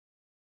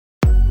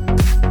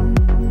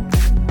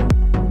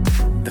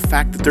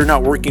fact that they're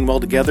not working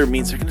well together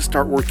means they're going to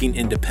start working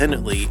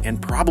independently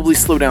and probably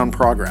slow down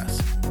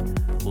progress.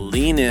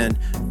 Lean in,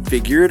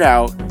 figure it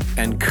out,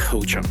 and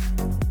coach them.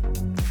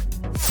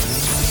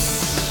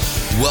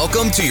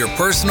 Welcome to your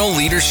Personal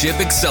Leadership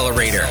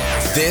Accelerator.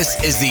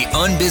 This is the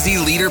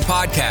Unbusy Leader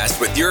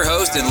Podcast with your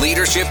host and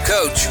leadership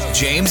coach,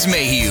 James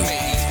Mayhew.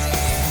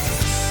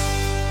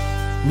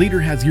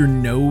 Leader, has your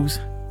nose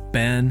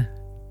been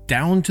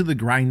down to the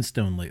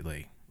grindstone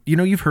lately? You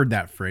know, you've heard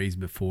that phrase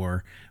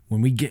before.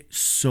 When we get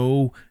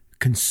so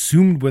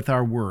consumed with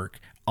our work,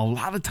 a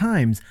lot of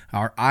times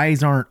our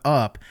eyes aren't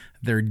up,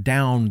 they're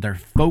down, they're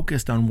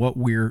focused on what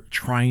we're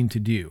trying to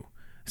do.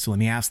 So let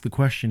me ask the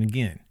question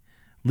again.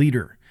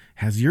 Leader,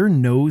 has your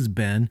nose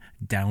been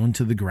down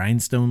to the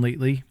grindstone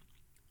lately?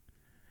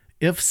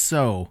 If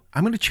so,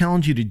 I'm going to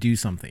challenge you to do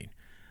something.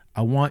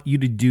 I want you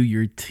to do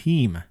your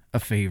team a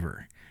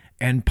favor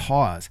and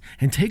pause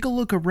and take a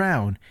look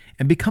around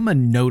and become a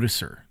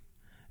noticer.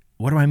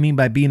 What do I mean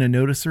by being a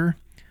noticer?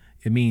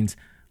 It means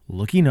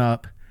looking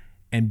up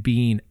and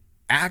being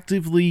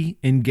actively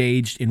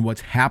engaged in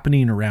what's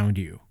happening around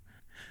you.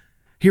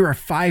 Here are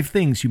 5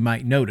 things you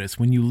might notice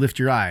when you lift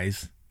your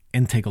eyes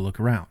and take a look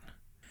around.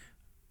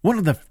 One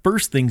of the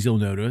first things you'll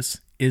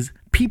notice is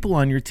people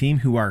on your team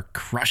who are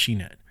crushing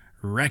it.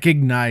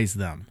 Recognize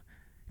them.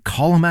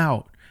 Call them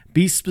out.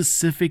 Be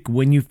specific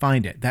when you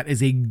find it. That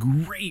is a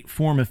great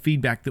form of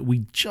feedback that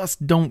we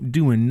just don't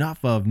do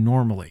enough of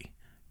normally.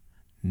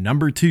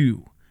 Number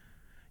 2,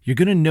 you're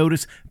going to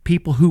notice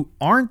people who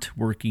aren't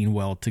working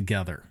well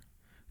together.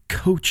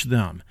 Coach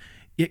them.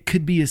 It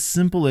could be as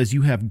simple as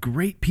you have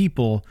great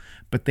people,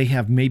 but they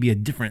have maybe a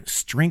different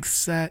strength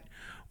set,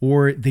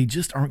 or they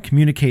just aren't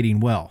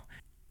communicating well.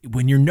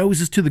 When your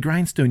nose is to the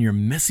grindstone, you're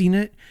missing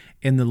it.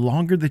 And the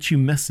longer that you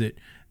miss it,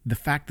 the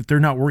fact that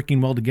they're not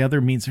working well together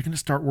means they're going to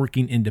start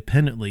working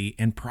independently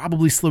and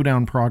probably slow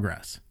down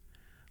progress.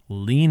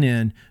 Lean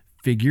in,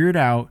 figure it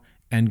out,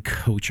 and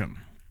coach them.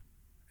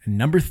 And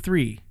number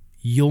 3,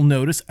 you'll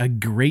notice a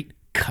great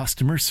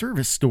customer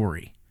service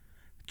story.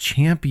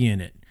 Champion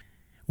it.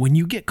 When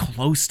you get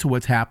close to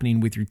what's happening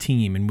with your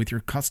team and with your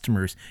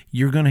customers,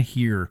 you're going to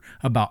hear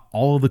about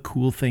all of the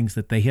cool things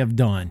that they have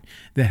done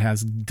that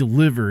has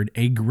delivered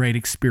a great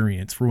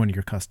experience for one of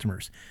your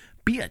customers.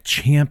 Be a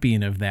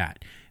champion of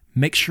that.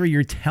 Make sure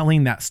you're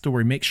telling that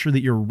story. Make sure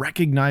that you're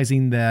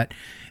recognizing that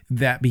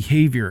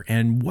behavior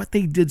and what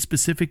they did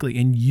specifically,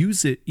 and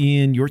use it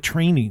in your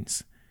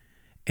trainings.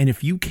 And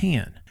if you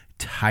can,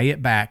 tie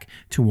it back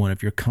to one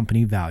of your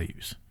company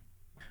values.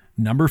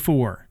 Number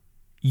 4,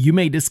 you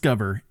may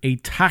discover a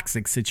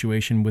toxic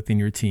situation within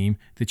your team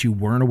that you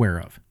weren't aware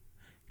of.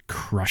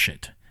 Crush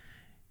it.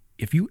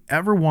 If you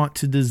ever want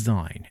to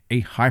design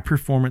a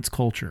high-performance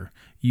culture,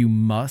 you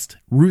must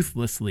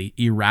ruthlessly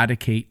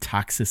eradicate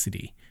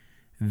toxicity.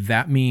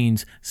 That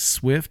means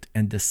swift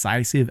and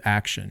decisive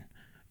action.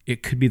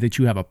 It could be that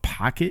you have a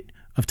pocket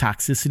of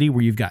toxicity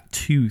where you've got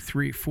 2,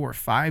 3, 4,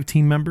 5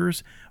 team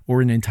members,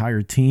 or an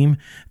entire team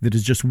that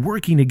is just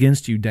working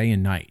against you day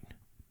and night.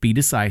 Be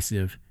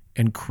decisive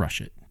and crush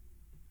it.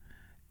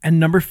 And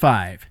number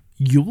 5,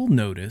 you'll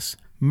notice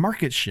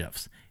market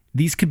shifts.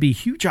 These could be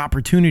huge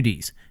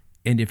opportunities.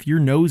 And if your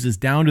nose is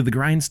down to the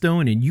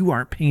grindstone and you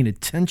aren't paying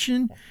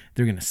attention,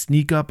 they're going to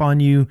sneak up on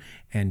you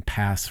and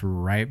pass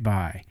right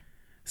by.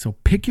 So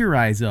pick your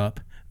eyes up,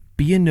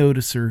 be a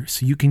noticer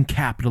so you can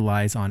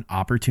capitalize on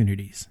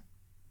opportunities.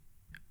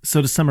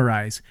 So to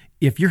summarize,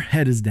 if your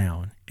head is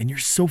down and you're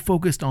so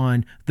focused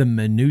on the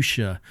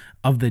minutia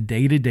of the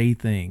day-to-day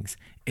things,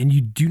 and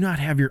you do not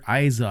have your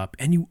eyes up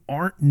and you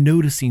aren't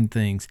noticing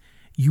things,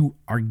 you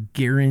are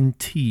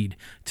guaranteed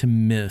to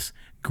miss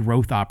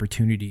growth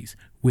opportunities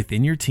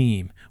within your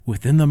team,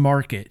 within the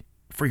market,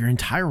 for your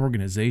entire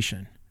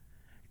organization.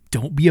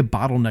 Don't be a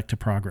bottleneck to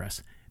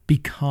progress.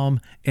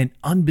 Become an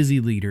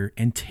unbusy leader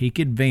and take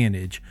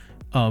advantage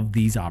of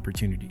these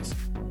opportunities.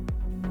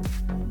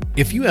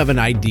 If you have an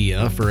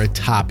idea for a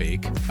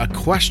topic, a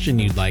question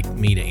you'd like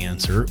me to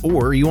answer,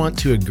 or you want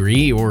to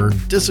agree or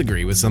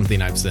disagree with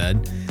something I've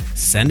said,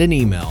 send an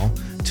email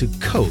to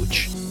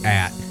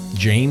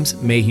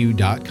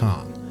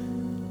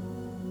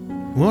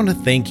coach@jamesmayhew.com. We want to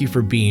thank you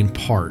for being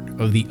part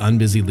of the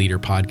Unbusy Leader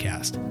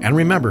podcast. And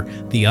remember,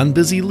 the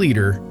Unbusy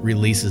Leader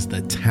releases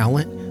the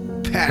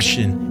talent,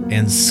 passion,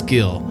 and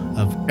skill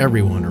of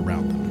everyone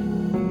around them.